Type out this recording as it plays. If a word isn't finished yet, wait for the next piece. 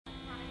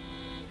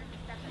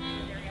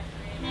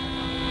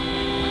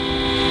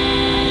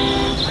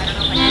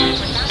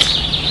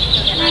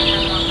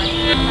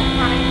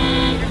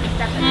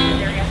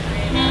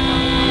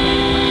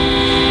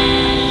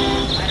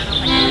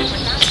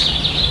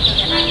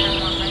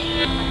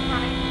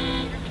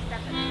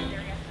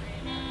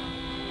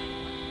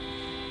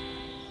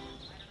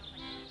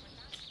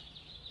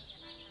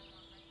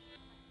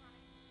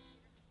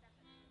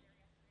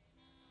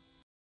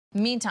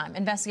Meantime,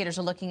 investigators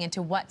are looking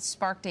into what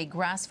sparked a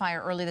grass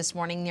fire early this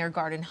morning near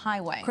Garden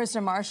Highway.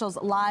 Kristen Marshall's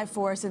live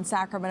for us in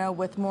Sacramento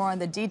with more on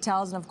the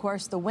details, and of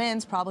course the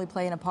winds probably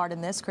playing a part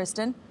in this.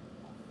 Kristen?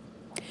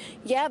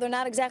 Yeah, they're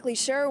not exactly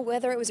sure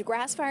whether it was a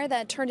grass fire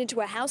that turned into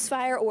a house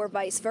fire or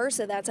vice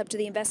versa. That's up to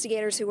the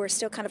investigators, who are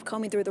still kind of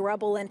combing through the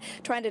rubble and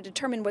trying to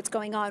determine what's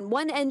going on.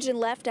 One engine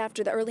left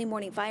after the early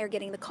morning fire,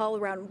 getting the call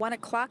around 1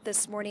 o'clock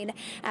this morning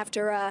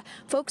after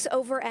folks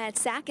over at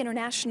SAC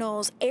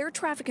International's air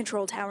traffic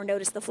control tower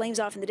noticed the flames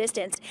off in the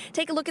distance.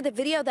 Take a look at the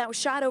video that was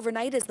shot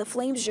overnight as the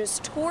flames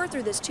just tore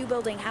through this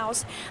two-building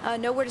house.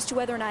 No word as to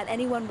whether or not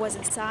anyone was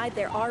inside.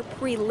 There are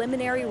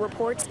preliminary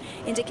reports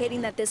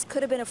indicating that this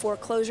could have been a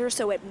foreclosure,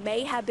 so it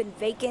may have been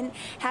vacant.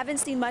 Haven't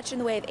seen much in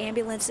the way of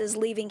ambulances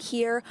leaving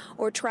here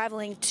or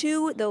traveling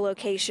to the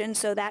location,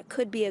 so that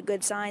could be a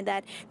good sign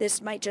that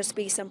this might just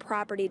be some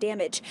property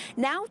damage.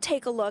 Now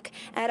take a look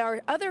at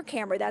our other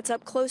camera that's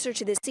up closer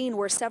to the scene.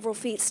 We're several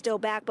feet still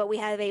back, but we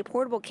have a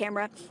portable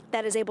camera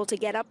that is able to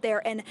get up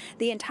there, and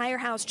the entire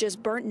house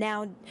just burnt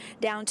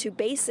down to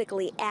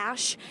basically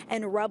ash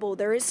and rubble.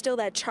 There is still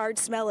that charred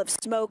smell of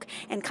smoke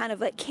and kind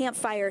of a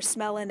campfire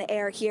smell in the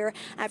air here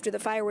after the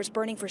fire was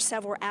burning for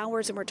several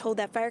hours, and we're told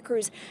that fire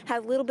crews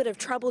had a little bit of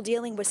trouble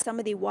dealing with some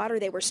of the water.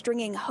 They were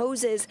stringing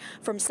hoses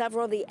from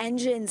several of the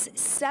engines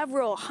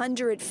several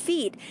hundred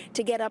feet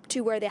to get up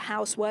to where the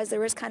house was.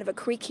 There is kind of a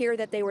creek here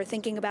that they were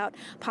thinking about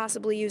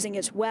possibly using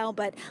as well,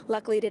 but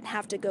luckily didn't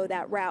have to go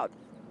that route.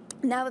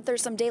 Now that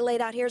there's some daylight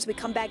out here, as we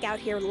come back out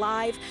here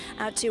live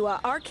out to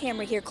our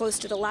camera here close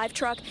to the live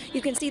truck,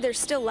 you can see there's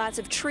still lots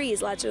of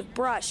trees, lots of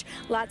brush,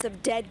 lots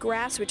of dead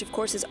grass, which of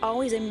course is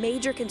always a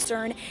major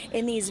concern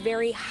in these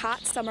very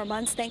hot summer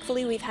months.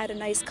 Thankfully, we've had a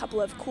nice couple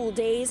of cool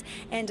days,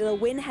 and the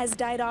wind has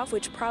died off,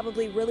 which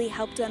probably really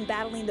helped them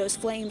battling those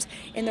flames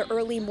in the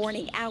early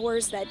morning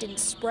hours. That didn't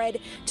spread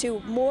to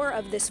more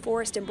of this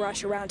forest and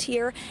brush around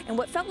here. And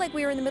what felt like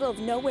we were in the middle of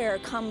nowhere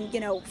come,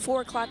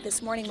 4 o'clock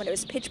this morning when it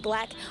was pitch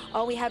black,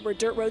 all we had were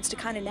dirt roads to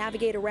kind of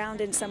navigate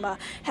around, and some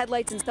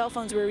headlights and cell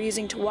phones we were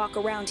using to walk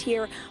around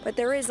here. But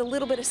there is a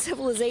little bit of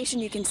civilization.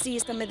 You can see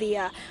some of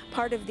the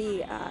part of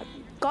the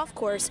golf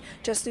course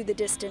just through the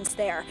distance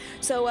there.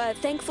 So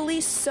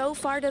thankfully, so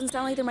far, doesn't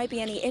sound like there might be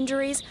any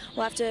injuries.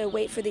 We'll have to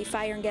wait for the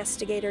fire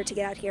investigator to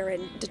get out here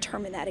and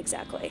determine that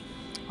exactly.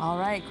 All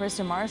right,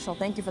 Kristen Marshall,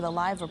 thank you for the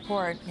live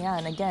report. Yeah,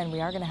 and again, we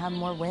are going to have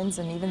more winds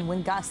and even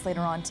wind gusts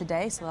later on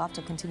today, so we'll have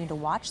to continue to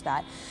watch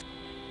that.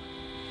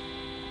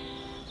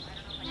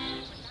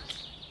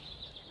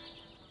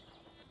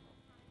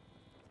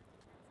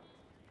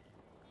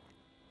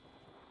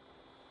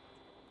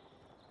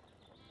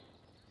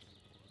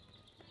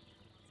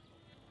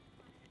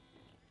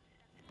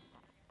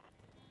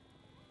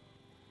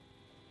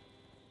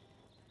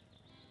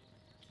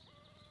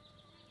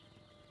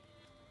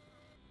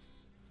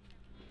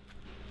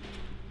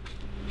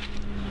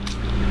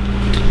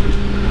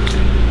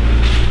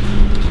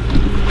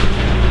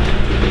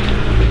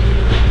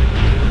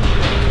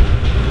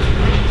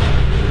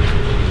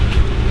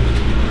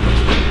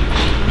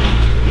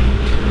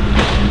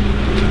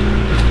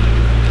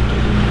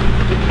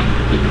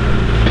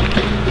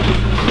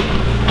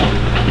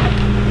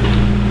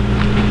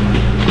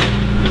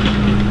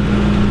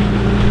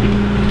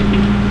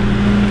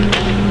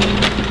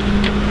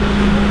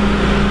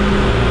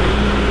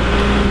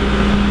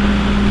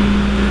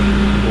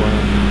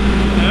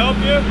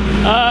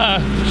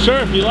 Sure,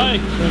 if you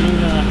like. I mean,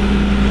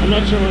 I'm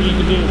not sure what you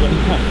can do, but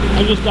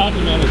I'm just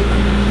documenting.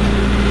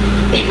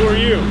 Who are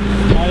you?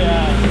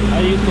 I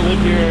used to live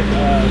here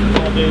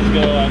 12 days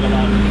ago. I have a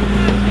lot.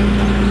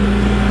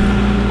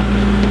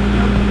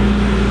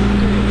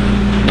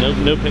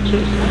 No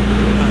pictures?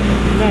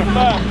 No,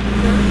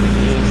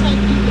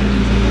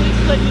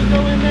 Police let you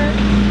go in there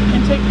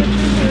and take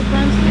pictures of your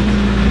friends?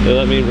 They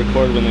let me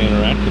record when they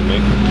interact with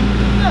me.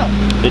 No.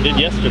 They did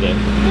yesterday.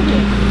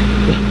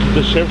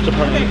 The sheriff's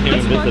department came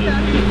and visited.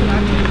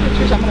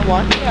 I'm going to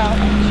walk you out.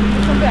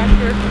 You come back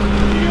here.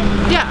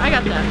 Yeah, I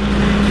got that.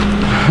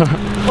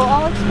 Well,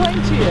 I'll explain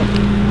to you.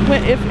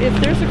 If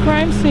there's a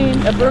crime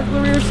scene, a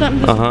burglary or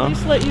something, does the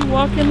police let you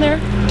walk in there?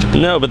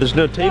 No, but there's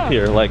no tape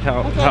here. Like,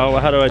 how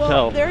do I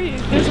tell?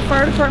 There's a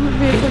fire department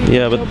vehicle.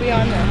 Yeah, but you'll be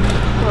on there.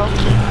 Well,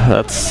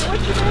 that's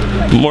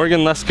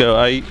Morgan Lesko.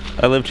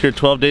 I lived here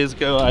 12 days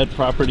ago. I had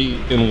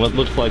property in what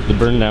looks like the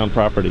burned down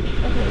property.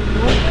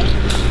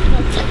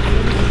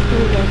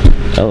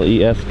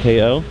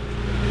 Lesko.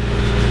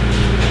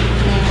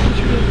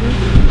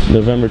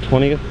 November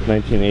 20th,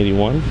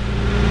 1981. Okay,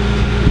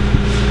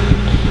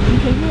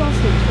 who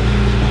else lived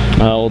here?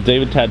 Well,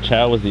 David Tat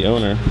Chow was the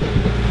owner.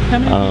 How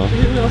many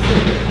who else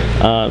lived here?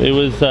 It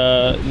was,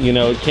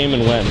 it came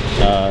and went.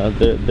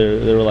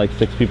 There were like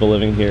 6 people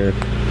living here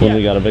when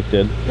we got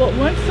evicted. Well,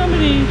 once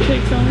somebody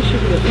takes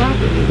ownership of the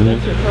property,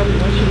 that's their property.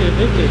 Once you get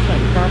evicted, it's not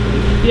your property.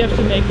 You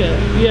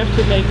have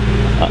to make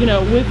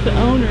with the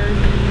owner,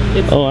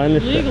 it's I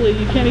understand. legally,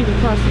 you can't even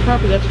cross the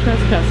property. That's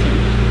trespassing.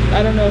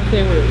 I don't know if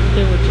they were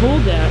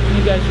told that.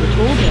 You guys were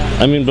told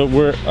that. I mean, but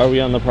are we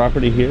on the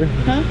property here?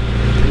 Huh?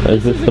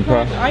 Is this the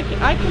problem? I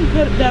can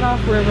put that off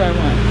wherever I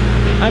want.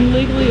 I'm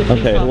legally a police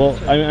okay. Well,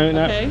 officer.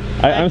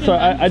 I'm sorry.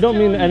 I don't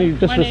mean any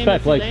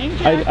disrespect. Like,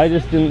 I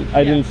just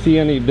didn't see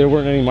any. There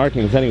weren't any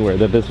markings anywhere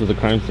that this was a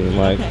crime scene.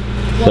 Like,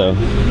 well,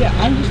 yeah.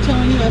 I'm just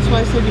telling you. That's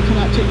why I said you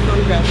cannot take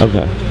photographs.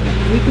 Okay.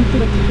 We can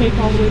put up the tape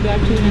all the way back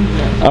to the end of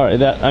that. All right.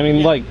 That I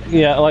mean, like,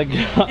 yeah, like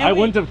I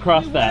wouldn't have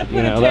crossed that.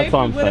 You know, that's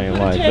all I'm saying.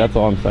 Like, that's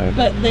all I'm saying.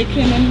 But they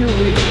came in here.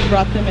 We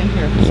brought them in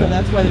here, so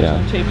that's why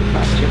there's no tape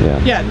across here.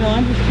 Yeah. No,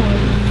 I'm just telling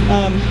you.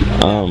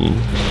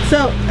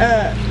 So,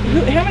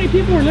 how many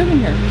people were living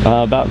here?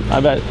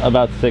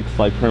 About 6,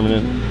 like,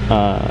 permanent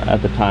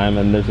at the time,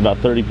 and there's about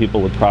 30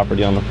 people with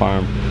property on the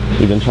farm.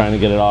 We've been trying to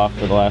get it off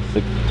for the last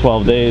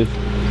 12 days.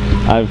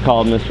 I've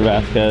called Mr.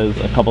 Vasquez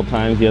a couple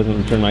times. He hasn't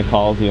returned my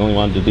calls. He only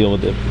wanted to deal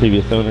with the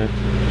previous owner.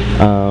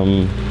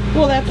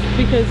 Well, that's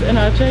because, and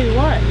I'll tell you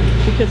why.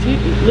 Because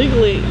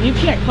legally, you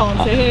can't call and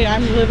say, hey,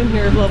 I'm living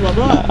here, blah, blah,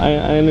 blah.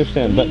 I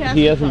understand, but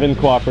he hasn't been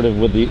cooperative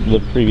with the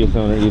previous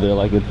owner either.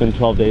 Like, it's been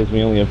 12 days.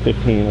 We only have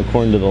 15,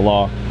 according to the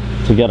law,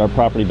 to get our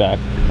property back.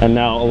 And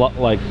now,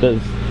 like,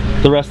 the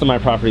rest of my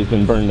property's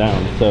been burned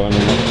down. So, I mean,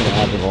 that's going to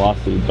add to the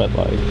lawsuit, but,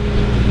 like...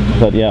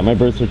 But yeah, my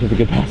birth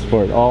certificate,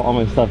 passport, all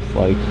my stuff's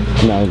like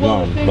now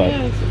gone. The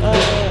thing is, how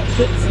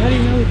do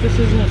you know that this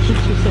isn't a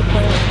 226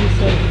 file, like you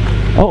said?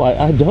 Oh,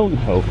 I don't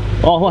know.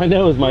 All I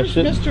know is my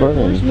shit's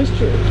burned. Where's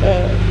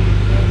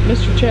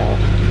Mr.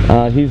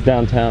 Chow? He's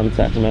downtown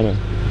Sacramento.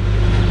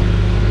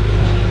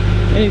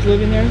 And he's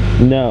living there?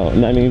 No,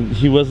 I mean,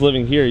 he was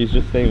living here. He's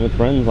just staying with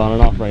friends on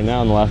and off right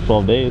now in the last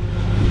 12 days.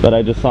 But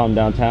I just saw him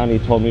downtown. He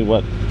told me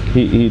what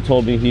he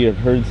told me he had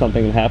heard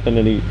something happen,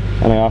 and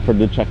I offered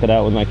to check it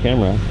out with my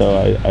camera.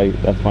 So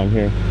that's why I'm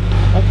here.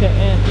 Okay,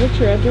 and what's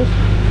your address?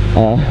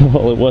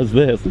 Well, it was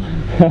this. You've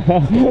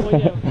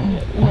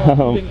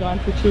been gone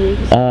for 2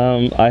 weeks?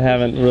 I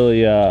haven't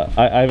really,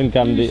 I haven't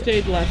gotten to... You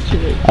stayed the last 2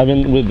 weeks? I've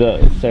been with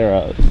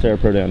Sarah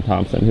Prodan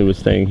Thompson, who was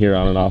staying here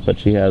on and off, but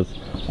she has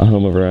a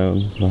home of her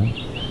own.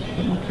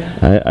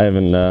 Okay. I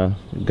haven't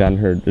gotten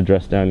her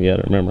address down yet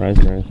or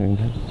memorized or anything.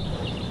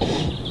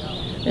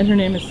 And her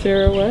name is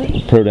Sarah what?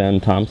 Prodan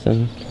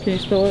Thompson. Can you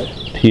spell it?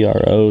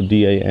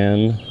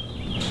 PRODANTHOMAS,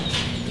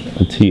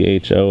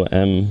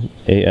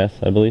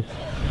 I believe.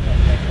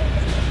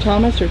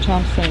 Thomas or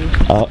Thompson?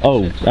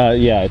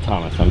 Yeah,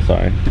 Thomas. I'm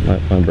sorry,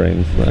 my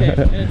brain's. Okay.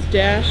 And it's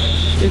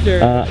dash. Is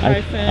there a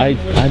hyphen?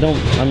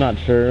 I'm not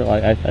sure.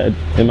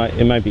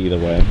 It might be either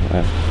way.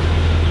 Okay.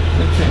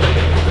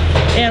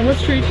 And what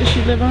street does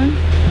she live on?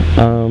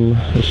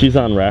 She's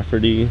on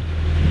Rafferty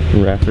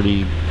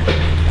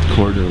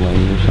Court or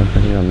Lane or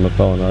something on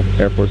McClellan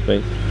Air Force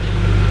Base.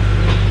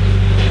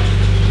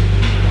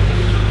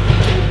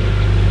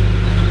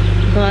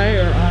 By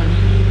or on?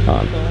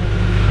 On.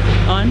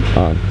 On?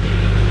 On.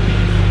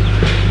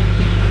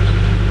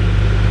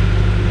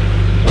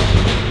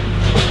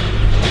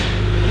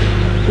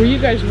 Were you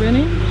guys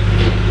renting?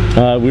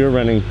 We were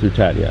renting through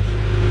Tat, yes.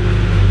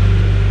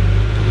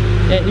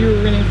 And you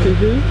were renting through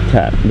who?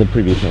 Tat, the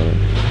previous owner.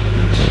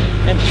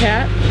 And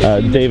Tat?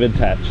 David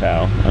Tat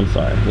Chow. I'm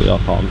sorry, we all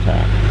call him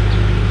Tat.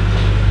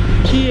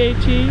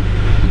 T-A-T?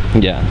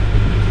 Yeah.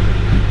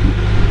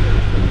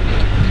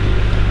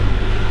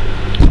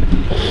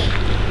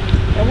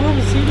 And where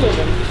was he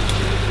living?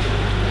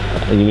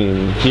 You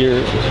mean here?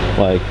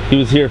 Like, he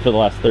was here for the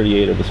last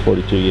 38 of his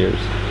 42 years.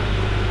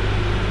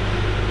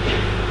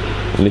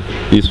 And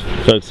these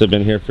folks have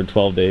been here for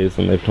 12 days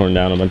and they've torn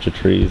down a bunch of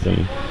trees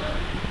and...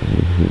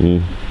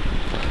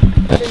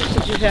 Things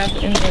did you have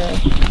in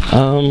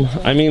the...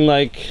 I mean,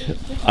 like,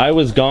 I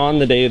was gone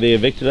the day they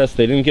evicted us.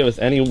 They didn't give us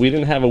we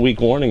didn't have a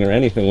week warning or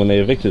anything when they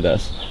evicted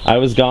us. I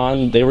was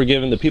gone.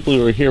 The people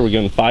who were here were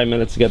given 5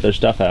 minutes to get their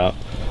stuff out.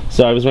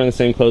 So I was wearing the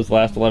same clothes the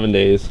last 11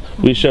 days.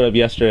 We showed up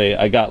yesterday.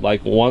 I got they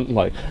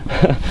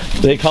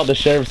called the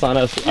sheriffs on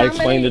us. I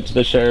explained it to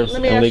the sheriffs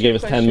and they gave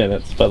us 10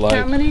 minutes. But like,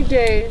 how many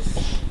days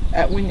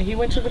when he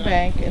went to the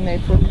bank and they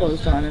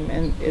foreclosed on him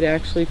and it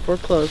actually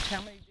foreclosed,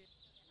 how many days?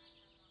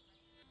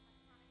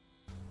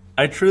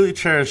 I truly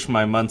cherish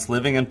my months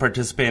living and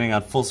participating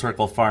on Full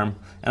Circle Farm,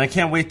 and I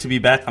can't wait to be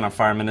back on a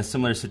farm in a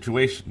similar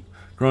situation,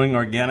 growing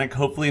organic,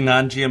 hopefully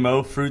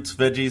non-GMO fruits,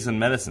 veggies, and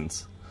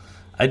medicines.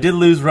 I did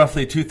lose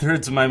roughly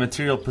 2/3 of my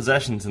material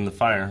possessions in the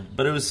fire,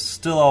 but it was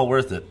still all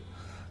worth it.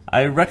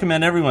 I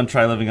recommend everyone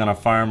try living on a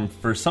farm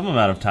for some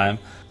amount of time,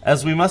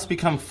 as we must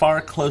become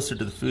far closer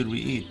to the food we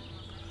eat.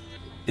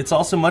 It's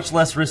also much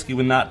less risky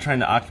when not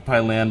trying to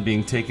occupy land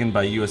being taken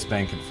by U.S.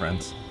 Bank and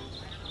friends.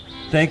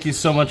 Thank you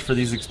so much for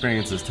these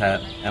experiences, Tat,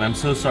 and I'm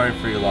so sorry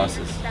for your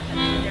losses.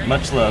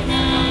 Much love.